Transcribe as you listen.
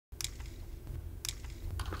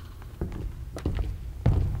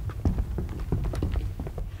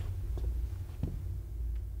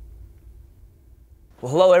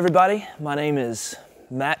Well, hello everybody. My name is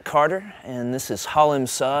Matt Carter, and this is Halim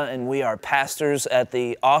Suh, and we are pastors at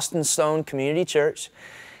the Austin Stone Community Church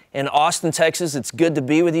in Austin, Texas. It's good to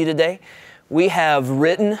be with you today. We have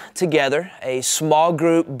written together a small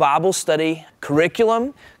group Bible study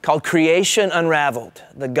curriculum called Creation Unraveled,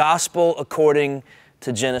 the Gospel According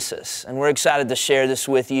to Genesis. And we're excited to share this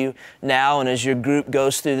with you now and as your group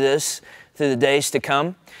goes through this, through the days to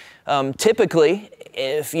come. Typically,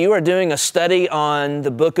 if you are doing a study on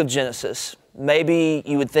the book of Genesis, maybe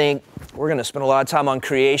you would think we're going to spend a lot of time on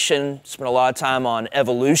creation, spend a lot of time on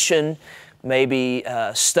evolution, maybe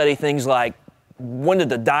study things like when did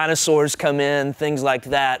the dinosaurs come in, things like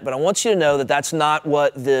that. But I want you to know that that's not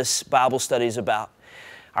what this Bible study is about.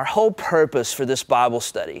 Our whole purpose for this Bible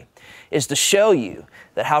study is to show you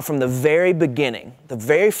that how from the very beginning, the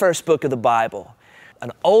very first book of the Bible,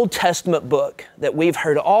 an Old Testament book that we've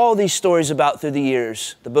heard all these stories about through the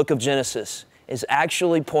years, the book of Genesis, is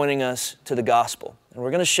actually pointing us to the gospel. And we're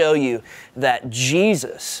going to show you that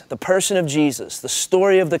Jesus, the person of Jesus, the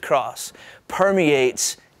story of the cross,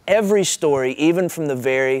 permeates every story, even from the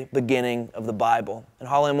very beginning of the Bible. And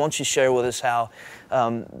Halim, why don't you share with us how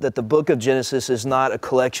that the book of Genesis is not a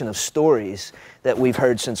collection of stories that we've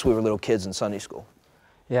heard since we were little kids in Sunday school?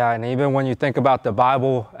 Yeah, and even when you think about the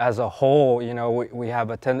Bible as a whole, you know, we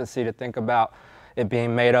have a tendency to think about it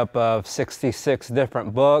being made up of 66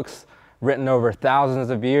 different books, written over thousands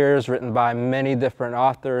of years, written by many different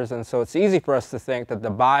authors. And so it's easy for us to think that the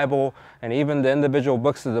Bible and even the individual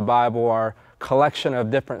books of the Bible are a collection of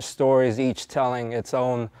different stories, each telling its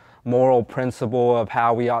own moral principle of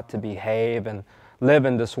how we ought to behave and live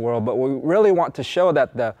in this world. But we really want to show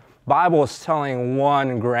that the Bible is telling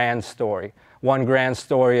one grand story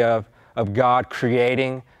of God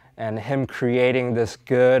creating and Him creating this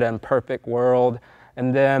good and perfect world,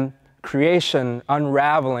 and then creation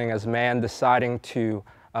unraveling as man deciding to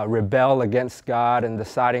rebel against God and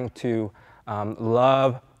deciding to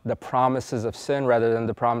love the promises of sin rather than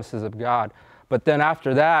the promises of God. But then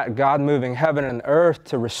after that, God moving heaven and earth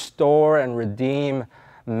to restore and redeem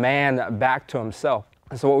man back to Himself.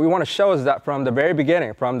 And so what we want to show is that from the very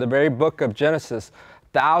beginning, from the very book of Genesis,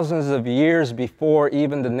 thousands of years before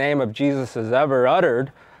even the name of Jesus is ever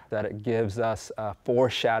uttered, that it gives us a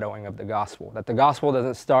foreshadowing of the gospel. That the gospel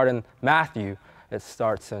doesn't start in Matthew, it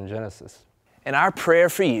starts in Genesis. And our prayer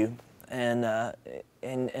for you and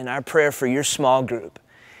our prayer for your small group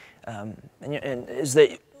is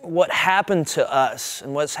that what happened to us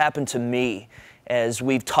and what's happened to me as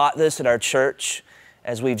we've taught this at our church,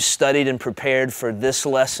 as we've studied and prepared for this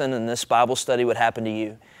lesson and this Bible study would happen to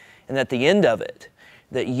you. And at the end of it,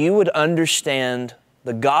 that you would understand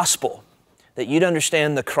the gospel, that you'd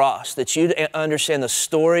understand the cross, that you'd understand the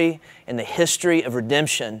story and the history of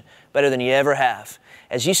redemption better than you ever have.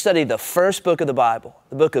 As you study the first book of the Bible,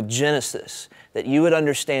 the book of Genesis, that you would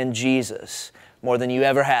understand Jesus more than you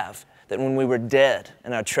ever have. That when we were dead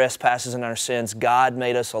in our trespasses and our sins, God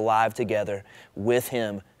made us alive together with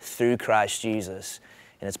Him through Christ Jesus.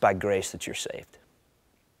 And it's by grace that you're saved.